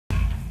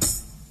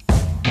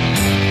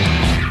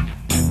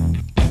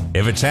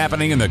If it's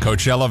happening in the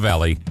Coachella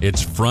Valley,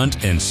 it's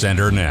front and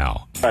center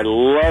now. I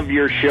love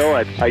your show.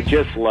 I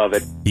just love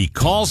it. He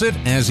calls it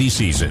as he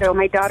sees it. So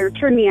my daughter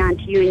turned me on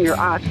to you, and you're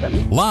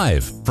awesome.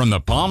 Live from the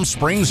Palm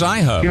Springs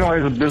iHub.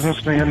 As a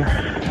businessman,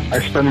 I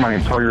spend my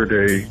entire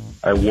day.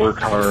 I work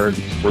hard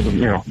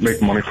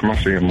make money for my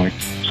family.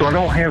 So I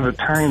don't have the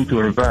time to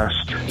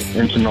invest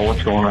and to know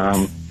what's going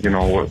on,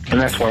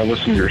 and that's why I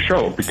listen to your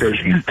show, because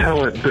you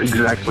tell it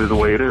exactly the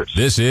way it is.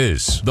 This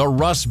is the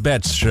Russ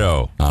Betts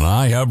Show on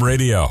iHub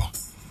Radio.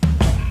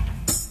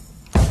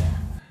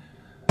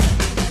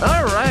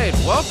 All right,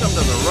 welcome to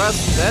the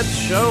Russ Betts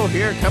Show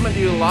here, coming to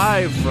you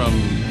live from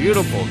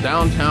beautiful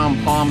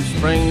downtown Palm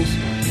Springs.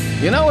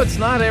 It's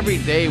not every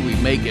day we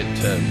make it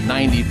to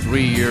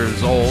 93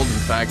 years old. In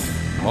fact,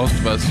 most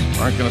of us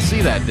aren't going to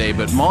see that day.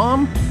 But,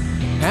 Mom,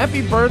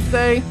 happy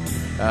birthday.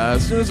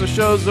 As soon as the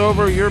show's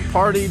over, your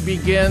party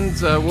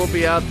begins. We'll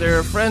be out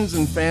there, friends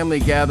and family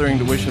gathering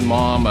to wishing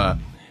Mom a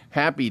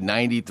happy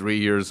 93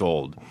 years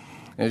old.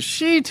 As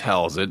she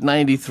tells it,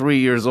 93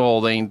 years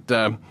old ain't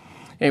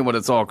what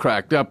it's all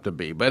cracked up to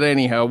be. But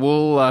anyhow,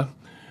 we'll,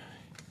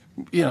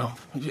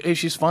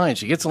 she's fine.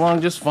 She gets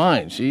along just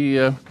fine.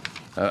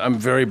 I'm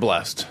very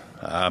blessed.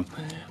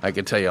 I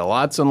could tell you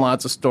lots and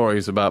lots of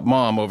stories about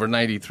Mom over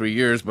 93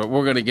 years, but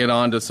we're going to get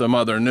on to some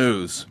other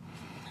news.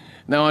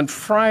 Now, on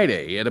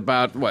Friday at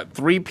about,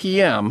 3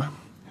 p.m.,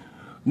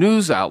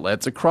 news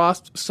outlets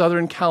across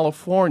Southern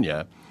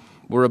California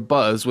were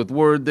abuzz with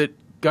word that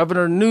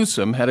Governor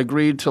Newsom had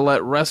agreed to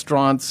let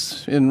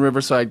restaurants in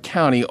Riverside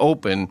County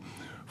open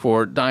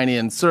for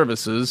dine-in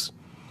services,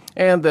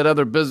 and that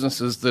other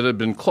businesses that had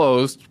been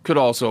closed could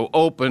also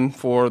open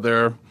for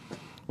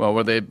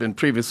where they had been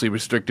previously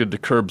restricted to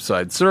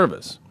curbside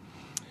service.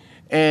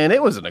 And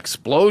it was an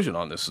explosion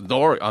on this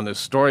story.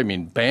 I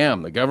mean,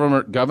 bam, the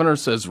governor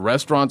says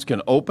restaurants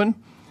can open,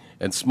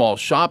 and small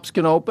shops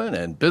can open,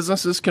 and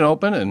businesses can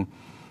open, and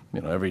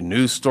every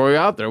news story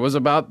out there was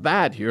about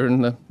that here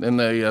in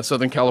the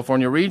Southern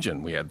California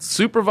region. We had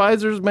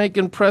supervisors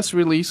making press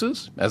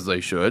releases, as they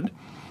should.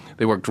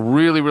 They worked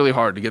really, really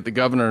hard to get the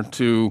governor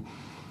to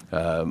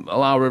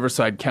allow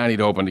Riverside County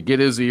to open, to get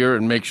his ear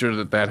and make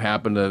sure that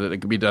happened, that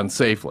it could be done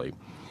safely.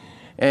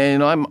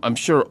 And I'm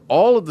sure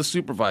all of the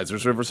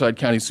supervisors, Riverside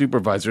County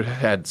supervisors,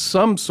 had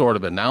some sort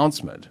of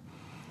announcement.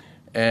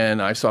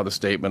 And I saw the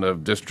statement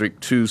of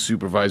District 2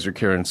 Supervisor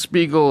Karen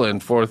Spiegel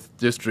and 4th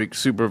District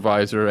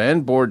Supervisor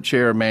and Board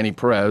Chair Manny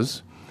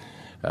Perez,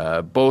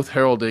 both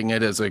heralding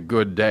it as a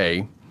good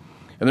day.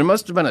 And there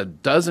must have been a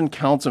dozen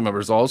council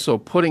members also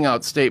putting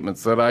out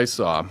statements that I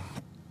saw.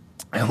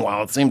 And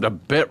while it seemed a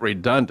bit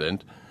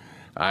redundant,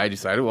 I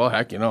decided, well,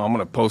 heck, I'm going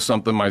to post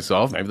something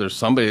myself. Maybe there's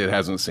somebody that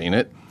hasn't seen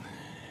it.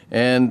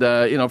 And,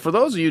 for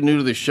those of you new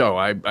to the show,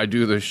 I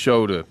do this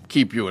show to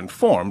keep you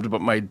informed,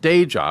 but my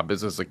day job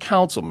is as a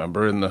council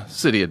member in the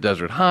city of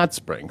Desert Hot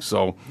Springs.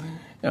 So,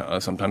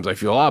 sometimes I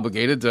feel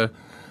obligated to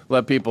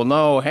let people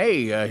know,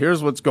 hey,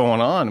 here's what's going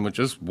on, which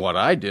is what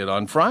I did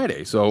on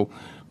Friday. So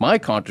my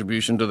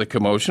contribution to the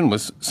commotion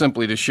was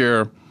simply to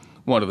share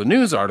one of the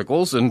news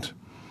articles and,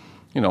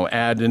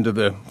 add into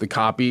the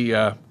copy,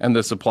 and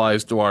this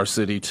applies to our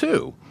city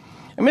too.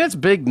 I mean, it's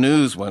big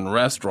news when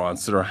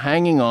restaurants that are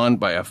hanging on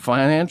by a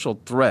financial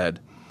thread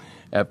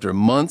after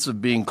months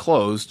of being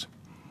closed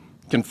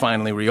can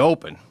finally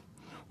reopen.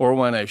 Or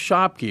when a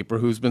shopkeeper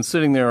who's been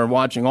sitting there and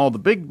watching all the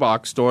big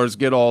box stores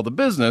get all the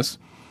business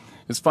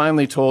is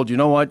finally told, you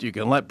know what, you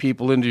can let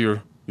people into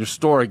your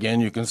store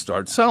again, you can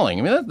start selling.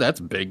 I mean, that's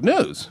big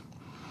news.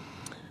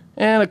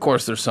 And, of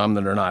course, there's some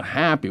that are not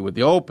happy with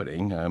the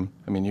opening.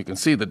 You can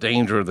see the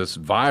danger of this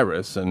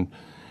virus, and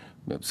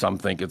some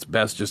think it's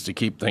best just to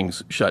keep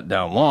things shut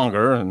down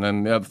longer. And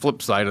then the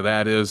flip side of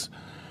that is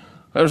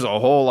there's a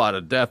whole lot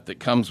of death that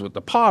comes with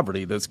the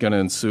poverty that's going to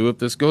ensue if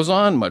this goes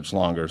on much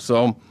longer.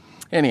 So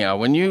anyhow,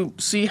 when you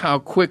see how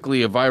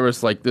quickly a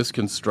virus like this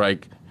can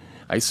strike,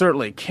 I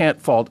certainly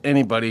can't fault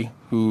anybody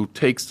who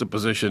takes the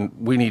position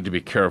we need to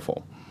be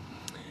careful.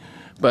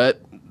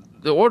 But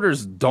the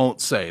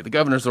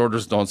governor's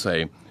orders don't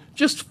say,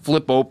 just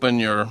flip on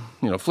your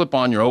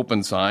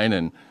open sign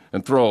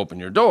and throw open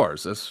your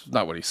doors. That's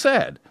not what he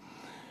said.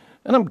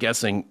 And I'm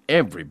guessing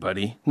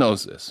everybody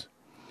knows this.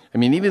 I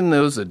mean, even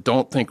those that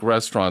don't think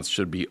restaurants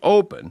should be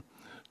open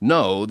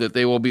know that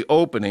they will be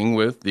opening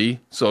with the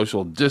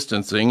social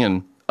distancing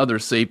and other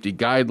safety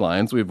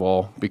guidelines we've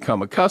all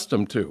become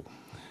accustomed to.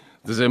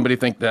 Does anybody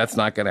think that's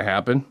not going to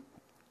happen?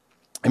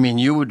 I mean,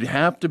 you would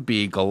have to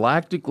be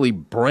galactically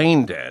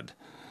brain dead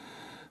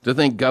to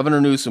think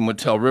Governor Newsom would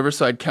tell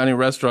Riverside County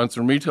restaurants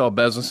and retail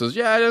businesses,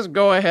 yeah, just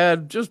go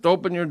ahead, just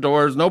open your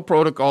doors, no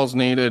protocols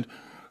needed,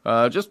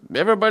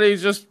 everybody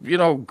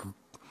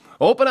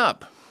open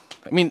up.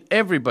 I mean,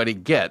 everybody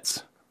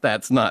gets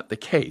that's not the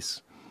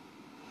case.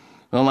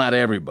 Well, not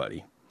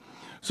everybody.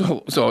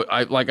 So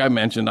like I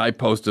mentioned, I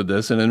posted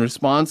this, and in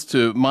response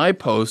to my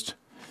post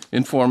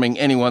informing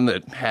anyone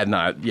that had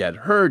not yet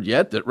heard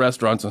that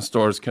restaurants and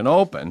stores can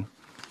open,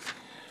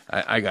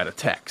 I got a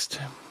text.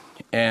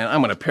 And I'm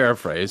going to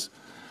paraphrase,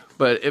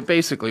 but it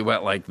basically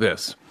went like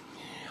this.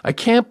 I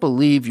can't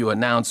believe you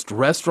announced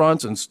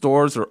restaurants and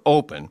stores are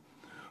open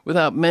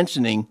without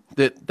mentioning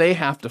that they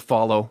have to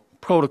follow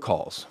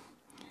protocols.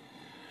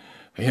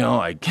 You know,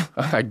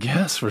 I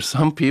guess for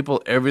some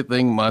people,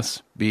 everything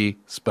must be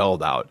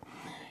spelled out.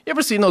 You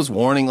ever seen those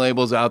warning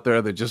labels out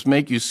there that just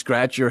make you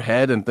scratch your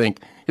head and think,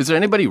 is there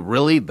anybody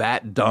really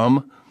that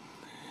dumb?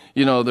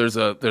 You know, there's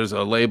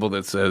a label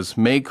that says,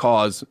 may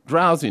cause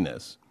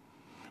drowsiness.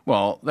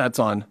 Well, that's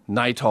on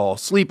Nytol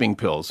sleeping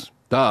pills,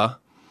 duh.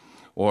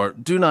 Or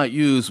do not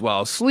use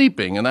while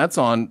sleeping, and that's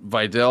on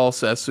Vidal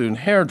Sassoon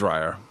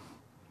hairdryer.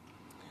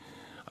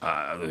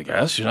 I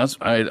guess, you know,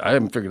 I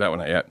haven't figured that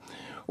one out yet.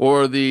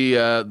 Or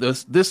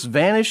this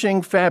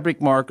vanishing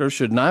fabric marker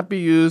should not be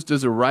used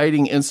as a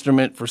writing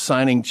instrument for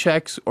signing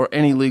checks or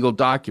any legal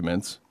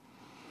documents.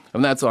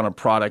 And that's on a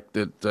product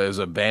that is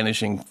a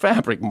vanishing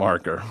fabric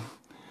marker.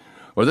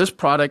 Or this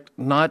product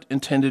not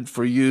intended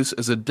for use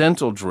as a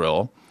dental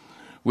drill,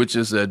 which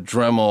is a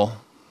Dremel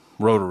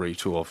rotary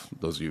tool, if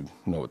those of you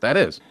know what that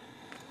is.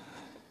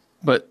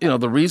 But, you know,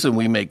 the reason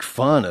we make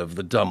fun of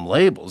the dumb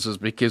labels is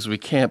because we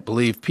can't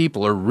believe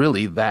people are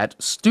really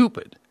that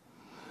stupid.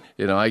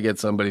 You know, I get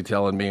somebody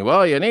telling me,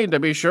 well, you need to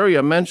be sure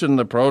you mention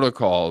the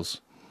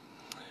protocols.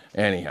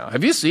 Anyhow,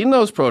 have you seen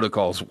those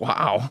protocols?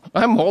 Wow.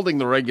 I'm holding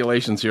the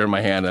regulations here in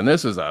my hand, and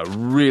this is a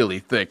really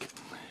thick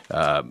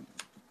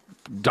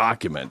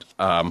document.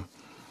 Well,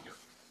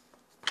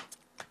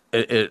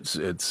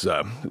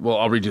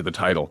 I'll read you the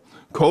title.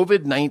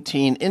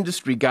 COVID-19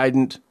 Industry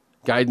Guidance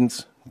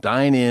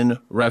Dine-In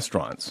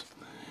Restaurants.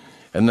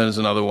 And then there's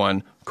another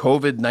one,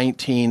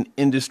 COVID-19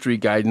 Industry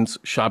Guidance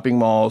Shopping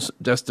Malls,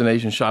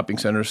 Destination Shopping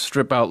Centers,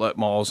 Strip Outlet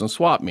Malls, and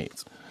Swap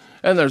Meets.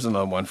 And there's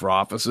another one for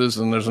offices,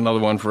 and there's another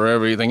one for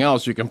everything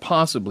else you can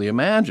possibly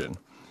imagine.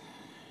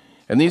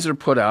 And these are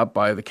put out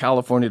by the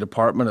California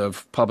Department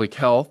of Public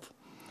Health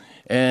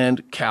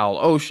and Cal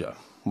OSHA,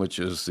 which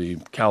is the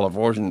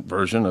California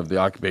version of the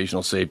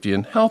Occupational Safety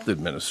and Health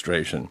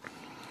Administration.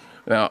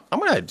 Now, I'm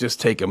going to just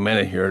take a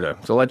minute here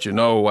to let you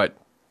know what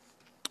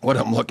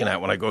I'm looking at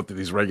when I go through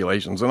these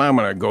regulations, and I'm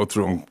going to go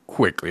through them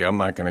quickly. I'm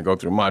not going to go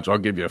through much. I'll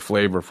give you a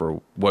flavor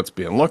for what's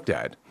being looked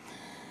at.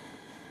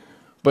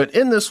 But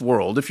in this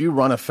world, if you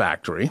run a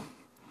factory,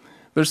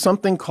 there's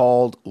something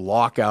called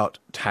lockout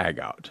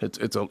tagout.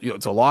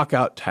 It's a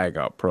lockout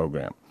tagout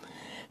program.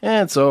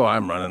 And so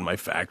I'm running my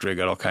factory. I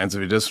got all kinds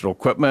of industrial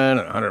equipment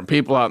and 100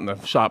 people out on the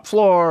shop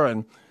floor,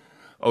 and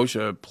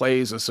OSHA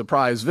plays a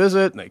surprise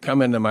visit, and they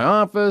come into my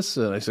office,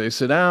 and I say,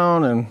 sit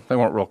down, and they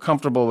weren't real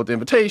comfortable with the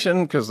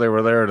invitation because they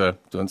were there to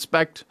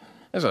inspect.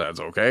 I said, that's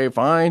okay,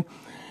 fine.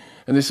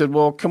 And they said,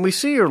 well, can we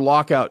see your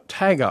lockout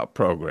tagout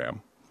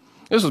program?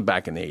 This was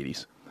back in the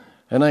 80s.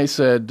 And I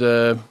said,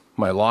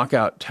 my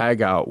lockout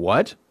tagout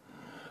what?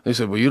 They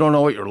said, well, you don't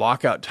know what your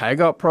lockout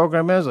tagout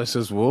program is? I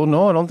says, well,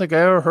 no, I don't think I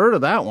ever heard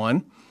of that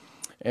one.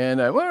 And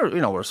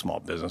we're a small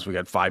business. We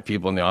got 5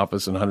 people in the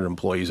office and 100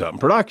 employees out in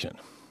production.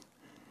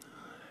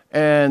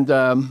 And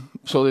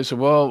so they said,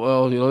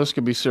 well, this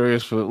could be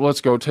serious, but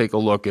let's go take a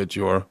look at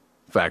your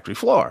factory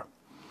floor.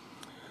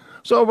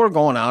 So we're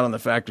going out on the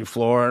factory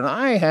floor, and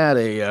I had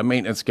a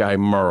maintenance guy,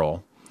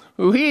 Merle,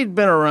 who he'd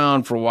been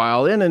around for a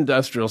while in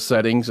industrial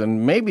settings,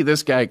 and maybe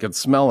this guy could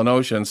smell an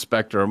OSHA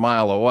inspector a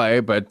mile away,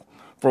 but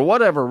for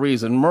whatever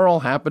reason, Merle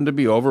happened to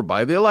be over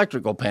by the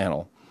electrical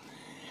panel.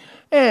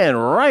 And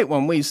right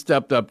when we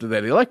stepped up to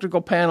that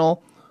electrical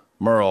panel,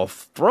 Merle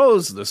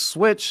throws the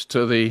switch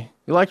to the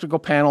electrical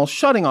panel,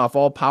 shutting off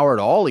all power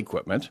to all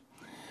equipment,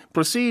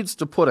 proceeds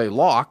to put a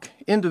lock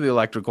into the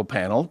electrical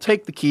panel,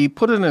 take the key,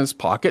 put it in his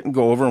pocket, and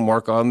go over and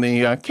work on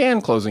the can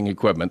closing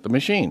equipment, the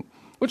machine,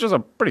 which is a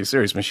pretty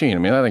serious machine. I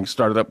mean, that thing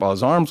started up while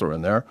his arms were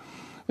in there.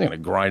 They're going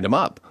to grind him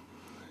up.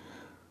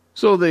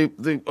 So the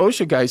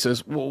OSHA guy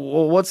says,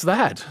 well, what's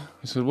that?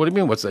 I said, what do you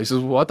mean, what's that? He says,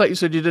 well, I thought you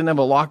said you didn't have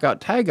a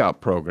lockout tagout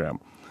program.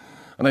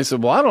 And I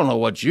said, well, I don't know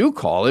what you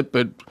call it,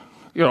 but,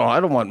 I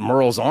don't want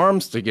Merle's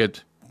arms to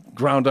get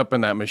ground up in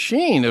that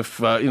machine if,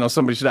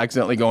 somebody should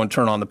accidentally go and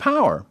turn on the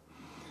power.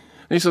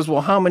 And he says,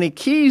 well, how many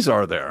keys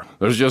are there?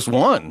 There's just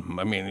one.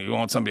 I mean, you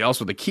want somebody else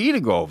with a key to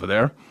go over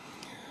there.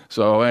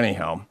 So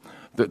anyhow,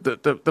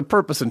 the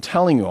purpose in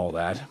telling you all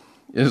that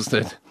is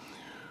that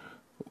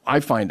I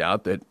find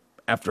out that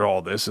after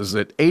all this is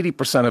that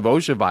 80% of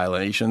OSHA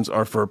violations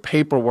are for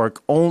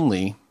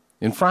paperwork-only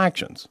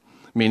infractions,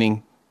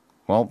 meaning,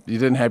 well, you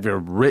didn't have your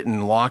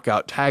written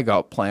lockout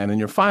tagout plan in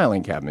your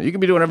filing cabinet. You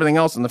can be doing everything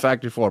else in the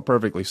factory floor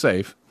perfectly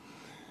safe.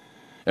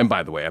 And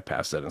by the way, I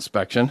passed that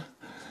inspection.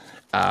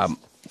 But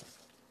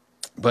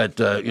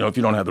if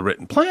you don't have the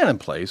written plan in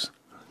place,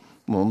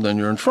 well, then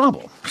you're in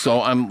trouble.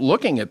 So I'm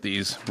looking at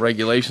these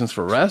regulations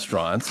for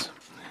restaurants,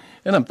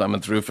 and I'm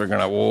thumbing through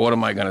figuring out, well, what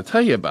am I going to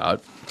tell you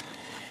about?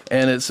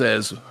 And it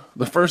says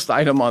the first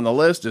item on the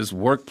list is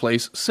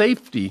workplace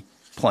safety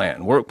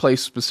plan,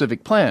 workplace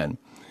specific plan.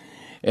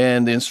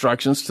 And the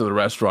instructions to the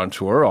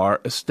restaurateur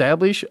are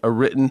establish a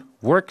written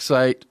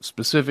worksite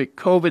specific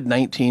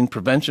COVID-19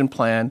 prevention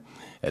plan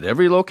at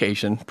every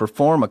location,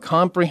 perform a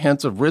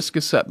comprehensive risk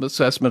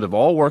assessment of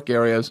all work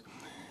areas,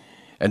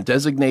 and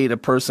designate a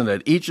person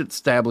at each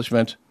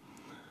establishment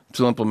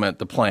to implement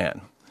the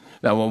plan.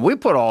 Now, when we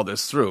put all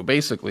this through,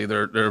 basically,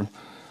 and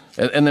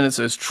then it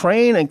says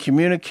train and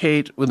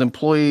communicate with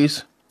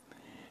employees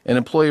and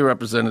employee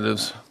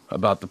representatives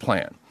about the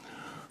plan.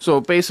 So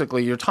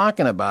basically, you're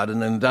talking about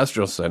in an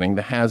industrial setting,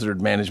 the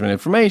hazard management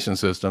information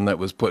system that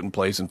was put in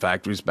place in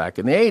factories back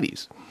in the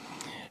 80s.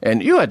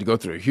 And you had to go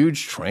through a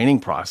huge training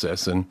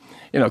process. And,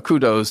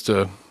 kudos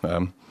to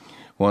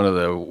one of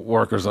the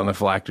workers on the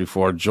factory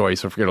floor,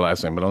 Joyce. I forget her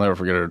last name, but I'll never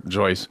forget her,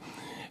 Joyce.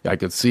 I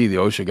could see the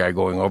OSHA guy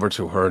going over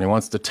to her, and he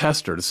wants to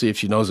test her to see if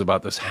she knows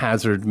about this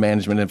hazard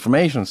management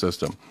information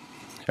system.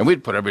 And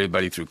we'd put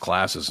everybody through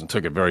classes and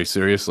took it very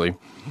seriously.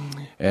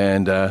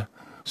 And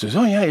says,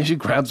 oh, yeah, she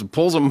grabs and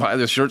pulls him by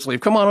the shirt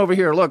sleeve. Come on over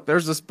here. Look,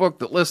 there's this book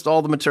that lists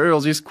all the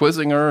materials. He's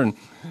quizzing her. And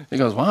he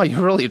goes, wow,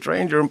 you really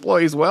trained your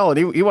employees well.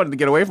 And he wanted to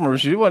get away from her.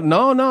 She went,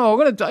 no, I'm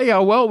going to tell you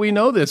how well we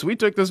know this. We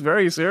took this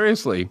very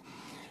seriously.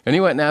 And he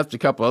went and asked a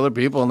couple other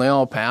people, and they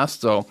all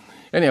passed. So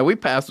anyhow, we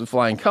passed with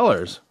flying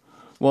colors.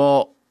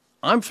 Well,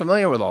 I'm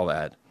familiar with all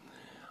that.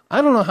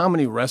 I don't know how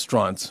many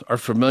restaurants are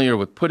familiar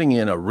with putting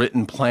in a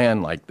written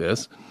plan like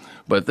this,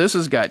 but this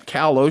has got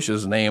Cal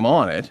OSHA's name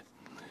on it.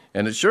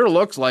 And it sure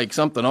looks like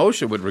something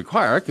OSHA would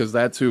require, because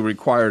that's who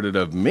required it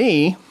of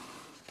me.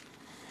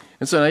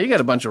 And so now you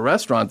got a bunch of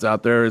restaurants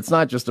out there. It's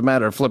not just a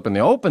matter of flipping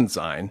the open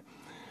sign.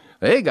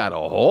 They got a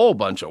whole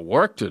bunch of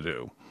work to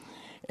do.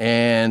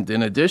 And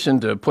in addition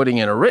to putting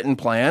in a written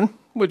plan,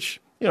 which,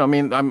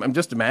 I'm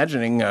just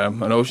imagining an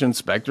OSHA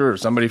inspector or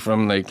somebody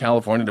from the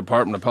California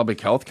Department of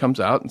Public Health comes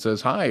out and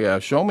says, hi,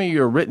 show me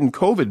your written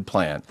COVID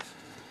plan.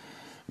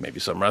 Maybe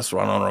some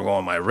restaurant owner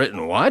going, my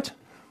written what?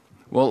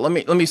 Well, let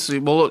me see.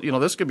 Well,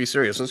 this could be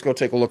serious. Let's go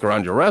take a look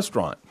around your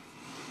restaurant.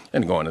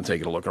 And going and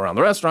taking a look around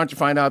the restaurant, you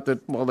find out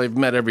that, well, they've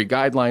met every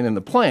guideline in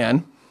the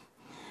plan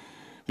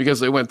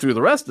because they went through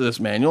the rest of this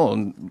manual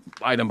and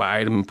item by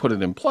item put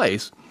it in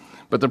place.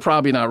 But they're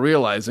probably not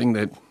realizing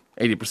that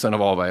 80%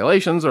 of all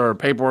violations are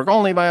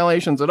paperwork-only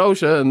violations at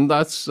OSHA, and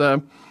thus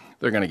they're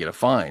going to get a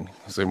fine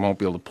because they won't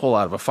be able to pull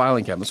out of a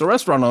filing cabinet. So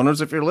restaurant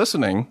owners, if you're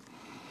listening,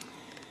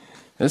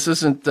 this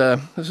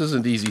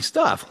isn't easy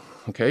stuff.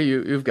 Okay,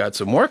 you've got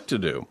some work to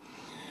do.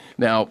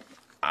 Now,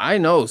 I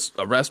know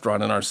a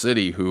restaurant in our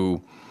city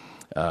who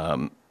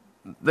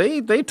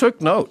they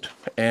took note,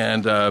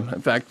 and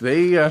in fact,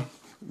 they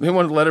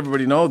wanted to let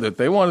everybody know that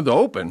they wanted to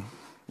open.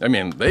 I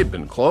mean, they've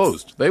been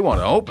closed. They want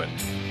to open.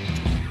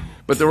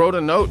 But they wrote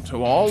a note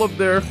to all of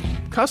their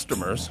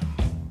customers,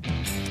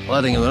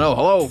 letting them know,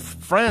 hello,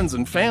 friends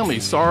and family,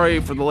 sorry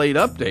for the late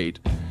update.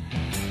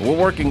 We're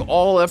working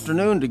all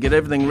afternoon to get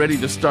everything ready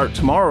to start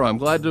tomorrow. I'm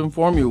glad to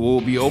inform you we'll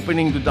be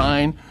opening to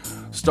dine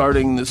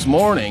starting this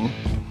morning.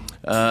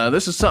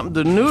 This is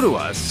something new to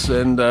us,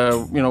 and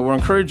we're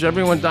encouraging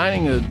everyone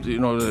dining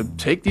to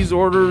take these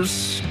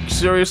orders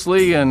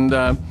seriously, and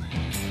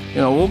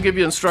we'll give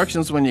you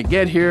instructions when you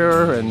get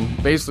here.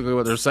 And basically,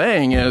 what they're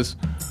saying is,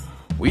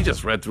 we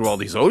just read through all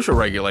these OSHA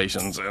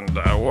regulations, and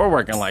we're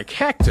working like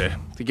heck to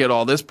get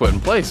all this put in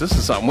place. This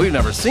is something we've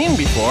never seen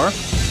before.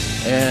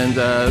 And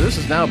this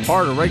is now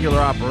part of regular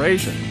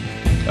operation.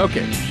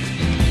 Okay,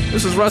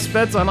 this is Russ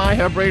Betts on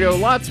iHub Radio.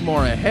 Lots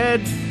more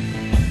ahead.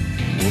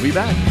 We'll be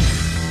back.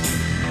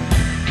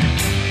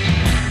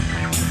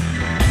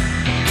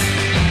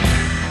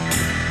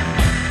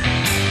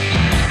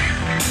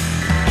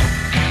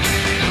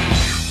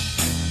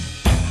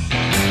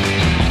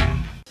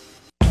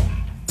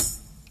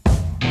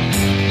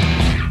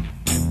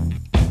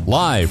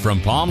 Live from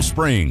Palm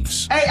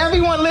Springs. Hey,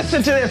 everyone,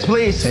 listen to this,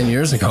 please. 10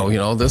 years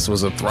ago, this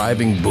was a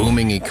thriving,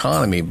 booming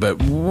economy, but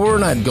we're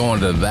not going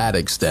to that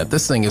extent.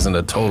 This thing isn't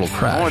a total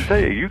crash. I want to tell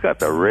you got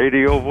the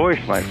radio voice,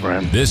 my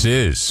friend. This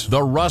is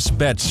the Russ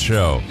Betts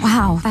Show.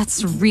 Wow,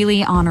 that's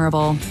really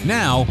honorable.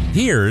 Now,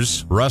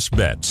 here's Russ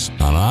Betts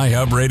on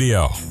iHub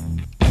Radio.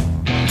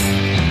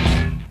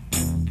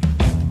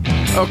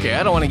 Okay,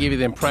 I don't want to give you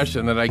the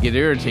impression that I get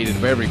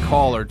irritated by every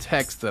call or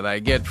text that I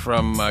get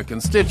from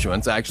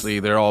constituents.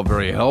 Actually, they're all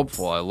very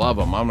helpful. I love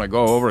them. I'm going to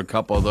go over a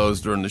couple of those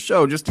during the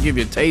show just to give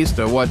you a taste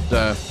of what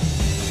a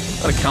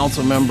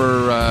council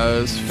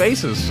member's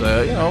faces,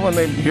 when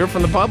they hear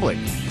from the public.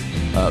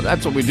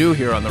 That's what we do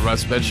here on the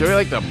Russ Betts Show. We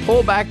like to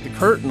pull back the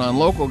curtain on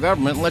local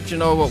government and let you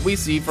know what we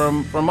see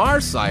from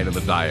our side of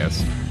the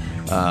dais.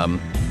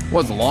 It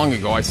wasn't long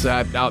ago I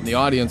sat out in the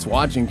audience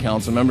watching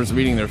council members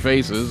reading their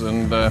faces,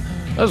 and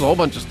there's a whole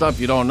bunch of stuff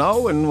you don't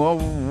know, and well,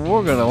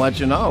 we're going to let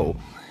you know.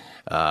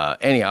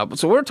 Anyhow,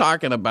 so we're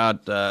talking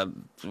about,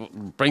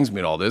 brings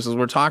me to all this, is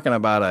we're talking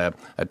about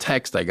a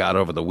text I got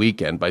over the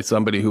weekend by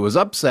somebody who was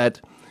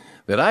upset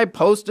that I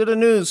posted a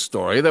news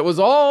story that was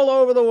all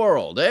over the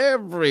world.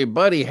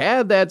 Everybody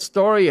had that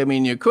story. I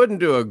mean, you couldn't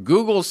do a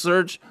Google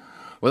search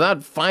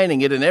without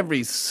finding it in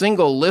every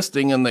single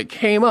listing and that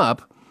came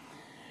up.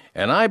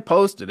 And I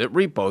posted it,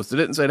 reposted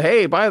it, and said,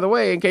 hey, by the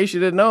way, in case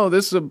you didn't know,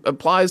 this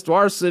applies to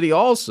our city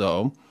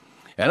also.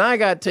 And I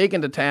got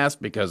taken to task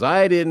because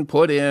I didn't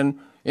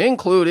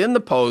include in the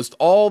post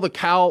all the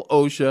Cal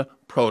OSHA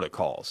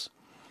protocols.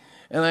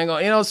 And I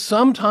go,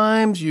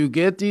 sometimes you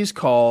get these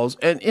calls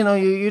and,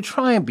 you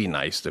try and be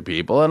nice to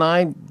people. And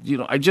I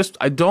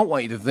don't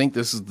want you to think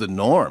this is the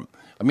norm.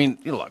 I mean,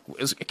 look,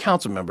 as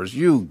council members,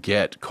 you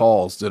get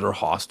calls that are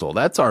hostile.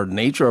 That's our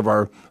nature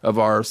of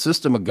our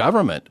system of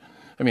government.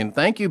 I mean,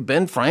 thank you,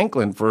 Ben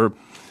Franklin, for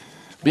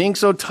being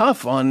so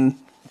tough on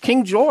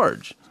King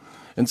George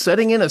and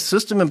setting in a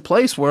system in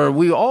place where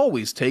we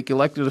always take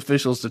elected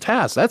officials to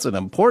task. That's an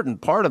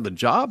important part of the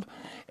job,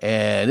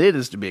 and it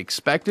is to be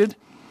expected.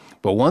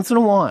 But once in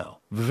a while,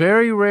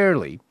 very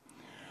rarely,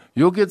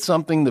 you'll get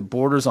something that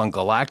borders on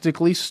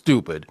galactically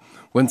stupid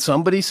when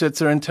somebody sits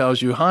there and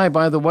tells you, hi,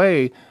 by the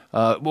way,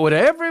 what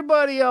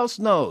everybody else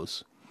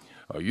knows.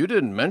 Oh, you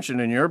didn't mention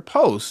in your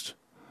post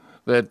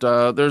that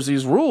there's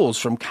these rules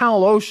from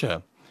Cal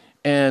OSHA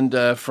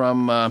and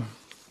from the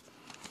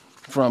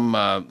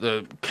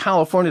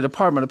California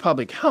Department of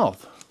Public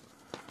Health.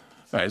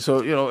 All right,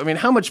 so,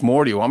 how much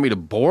more do you want me to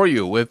bore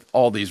you with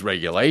all these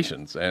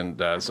regulations?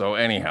 And so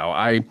anyhow,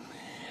 I'm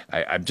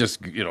just,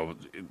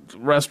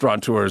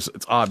 restaurateurs,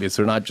 it's obvious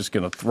they're not just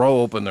going to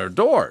throw open their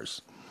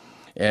doors.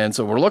 And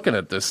so we're looking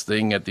at this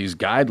thing, at these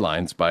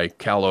guidelines by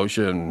Cal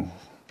OSHA and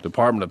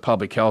Department of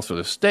Public Health for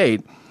the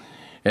state.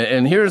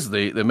 And here's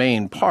the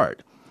main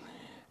part.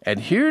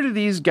 Adhere to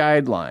these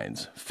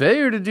guidelines.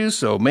 Failure to do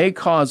so may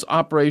cause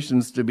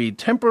operations to be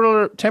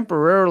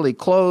temporarily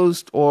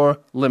closed or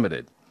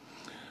limited.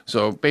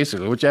 So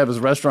basically, what you have is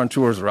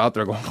restaurateurs are out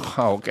there going,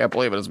 wow, I can't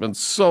believe it. It's been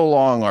so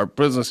long, our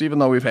business, even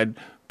though we've had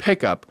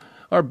pickup,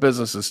 our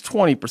business is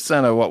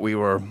 20% of what we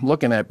were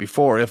looking at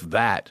before, if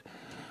that.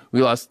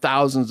 We lost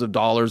thousands of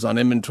dollars on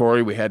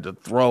inventory we had to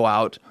throw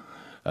out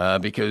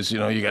because,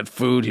 you got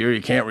food here,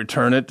 you can't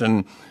return it,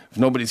 and if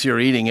nobody's here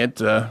eating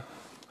it,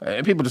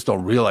 people just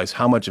don't realize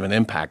how much of an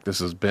impact this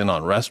has been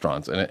on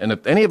restaurants. And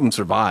if any of them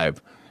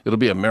survive, it'll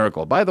be a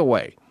miracle. By the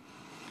way,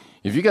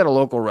 if you got a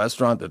local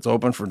restaurant that's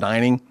open for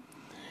dining,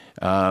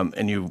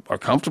 and you are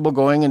comfortable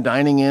going and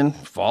dining in,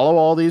 follow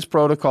all these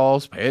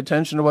protocols, pay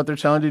attention to what they're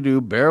telling you to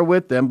do, bear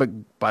with them,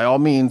 but by all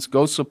means,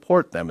 go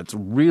support them. It's a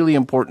really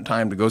important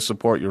time to go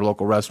support your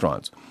local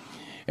restaurants.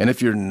 And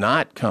if you're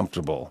not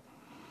comfortable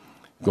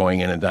going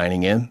in and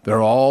dining in,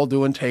 they're all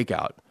doing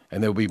takeout,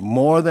 and they'll be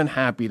more than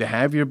happy to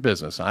have your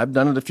business. I've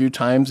done it a few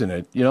times, and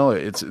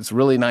it's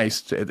really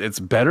nice. It's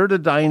better to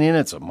dine in.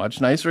 It's a much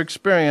nicer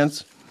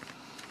experience.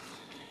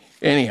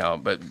 Anyhow,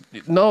 but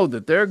know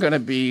that they're going to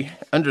be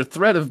under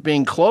threat of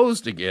being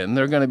closed again.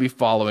 They're going to be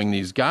following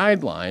these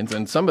guidelines,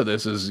 and some of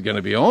this is going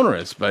to be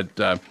onerous. But,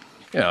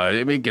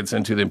 it gets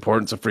into the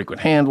importance of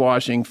frequent hand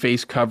washing,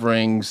 face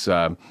coverings,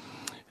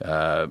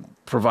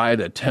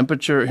 provide a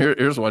temperature.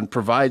 Here's one.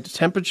 Provide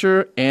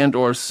temperature and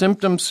or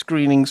symptom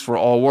screenings for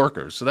all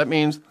workers. So that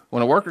means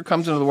when a worker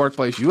comes into the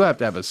workplace, you have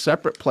to have a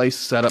separate place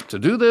set up to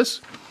do this.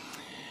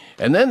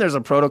 And then there's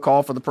a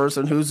protocol for the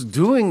person who's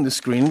doing the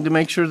screening to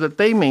make sure that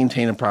they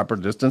maintain a proper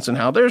distance and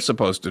how they're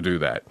supposed to do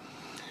that.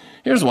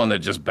 Here's one that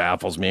just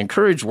baffles me.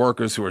 Encourage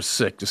workers who are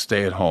sick to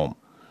stay at home.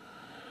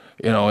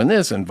 In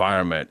this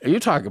environment, you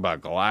talk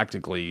about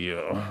galactically,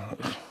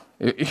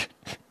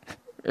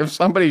 if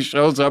somebody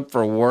shows up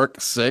for work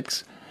sick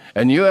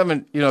and you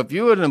haven't, if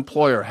you as an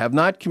employer have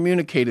not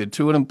communicated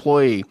to an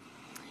employee,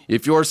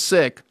 if you're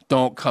sick,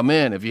 don't come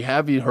in. If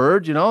you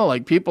heard,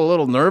 people a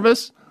little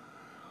nervous.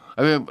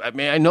 I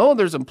mean, I know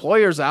there's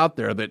employers out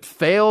there that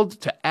failed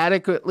to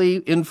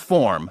adequately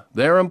inform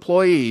their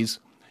employees,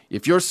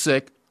 if you're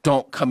sick,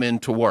 don't come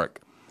into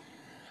work.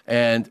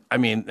 And,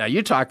 now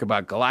you talk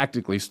about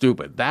galactically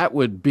stupid. That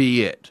would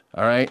be it,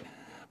 all right?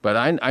 But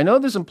I know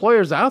there's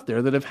employers out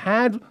there that have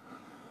had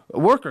a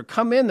worker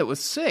come in that was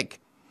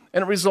sick,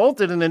 and it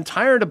resulted in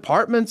entire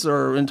departments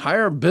or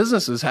entire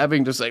businesses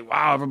having to say,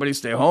 wow, everybody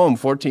stay home,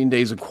 14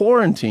 days of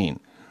quarantine.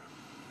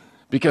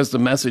 Because the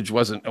message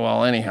wasn't,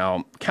 well,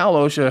 anyhow, Cal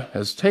OSHA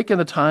has taken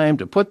the time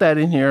to put that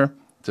in here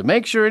to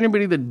make sure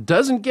anybody that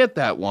doesn't get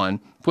that one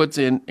puts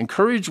in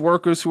encourage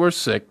workers who are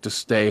sick to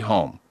stay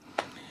home.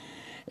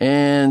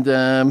 And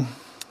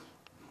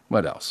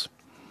what else?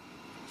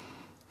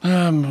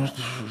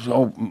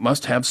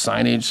 Must have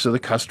signage so the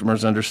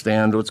customers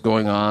understand what's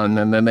going on.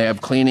 And then they have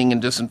cleaning and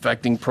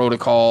disinfecting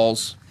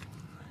protocols.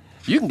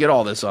 You can get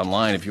all this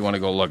online if you want to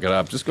go look it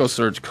up. Just go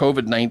search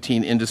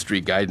COVID-19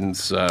 industry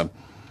guidance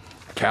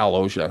Cal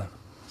OSHA,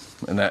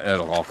 and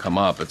that'll all come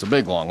up. It's a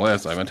big, long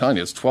list. I'm telling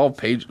you, it's 12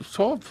 pages.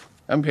 11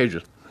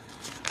 pages.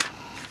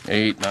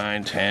 8,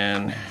 9,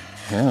 10,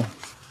 yeah.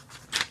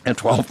 And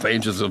 12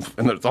 pages and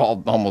it's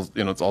all almost,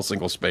 it's all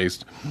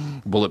single-spaced,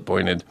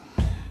 bullet-pointed.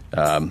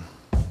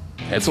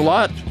 It's a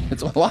lot.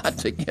 It's a lot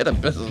to get a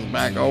business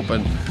back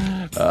open.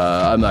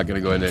 I'm not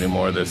going to go into any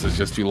more of this. It's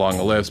just too long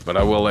a list, but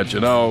I will let you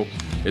know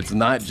it's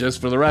not just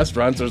for the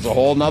restaurants. There's a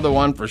whole nother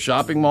one for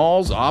shopping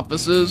malls,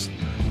 offices,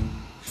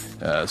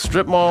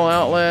 strip mall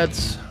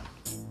outlets,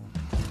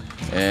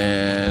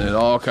 and it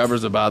all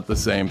covers about the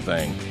same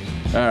thing.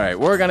 All right,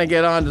 we're going to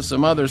get on to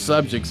some other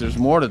subjects. There's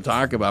more to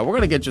talk about. We're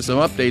going to get you some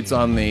updates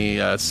on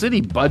the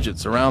city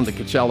budgets around the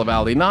Coachella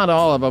Valley. Not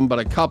all of them, but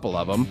a couple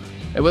of them.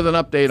 And with an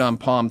update on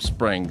Palm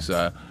Springs.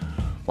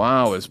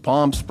 Wow, is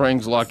Palm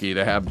Springs lucky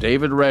to have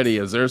David Reddy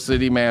as their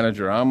city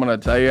manager. I'm going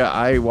to tell you,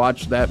 I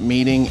watched that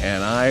meeting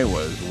and I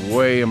was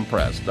way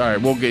impressed. All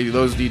right, we'll get you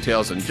those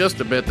details in just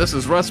a bit. This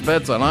is Russ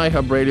Betts on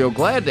iHub Radio.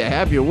 Glad to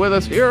have you with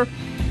us here.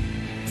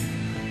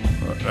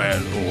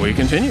 And we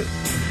continue.